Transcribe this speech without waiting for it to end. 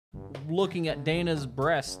looking at Dana's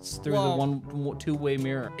breasts through the one two-way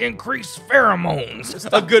mirror. Increase pheromones.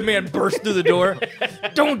 A good man burst through the door.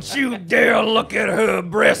 Don't you dare look at her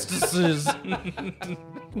breasts.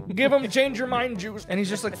 Give him change your mind juice. And he's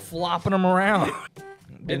just like flopping them around.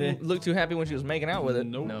 Didn't look too happy when she was making out with it.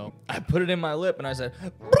 Nope. No. I put it in my lip and I said,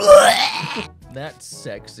 that's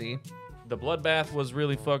sexy. The bloodbath was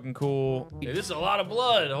really fucking cool. Yeah, this is a lot of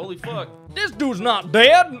blood. Holy fuck. This dude's not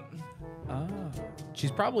dead. Oh.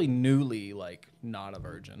 She's probably newly, like, not a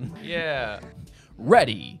virgin. Yeah.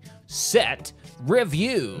 Ready, set,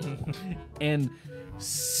 review. And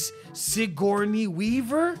Sigourney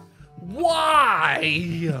Weaver?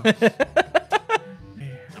 Why?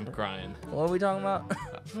 I'm crying. What are we talking about?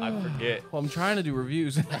 I forget. Well, I'm trying to do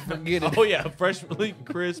reviews. I forget it. Oh yeah, freshly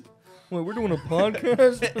crisp. Wait, we're doing a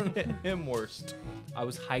podcast? Him worst. I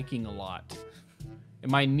was hiking a lot.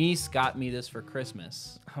 And my niece got me this for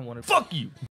Christmas. I want to Fuck you.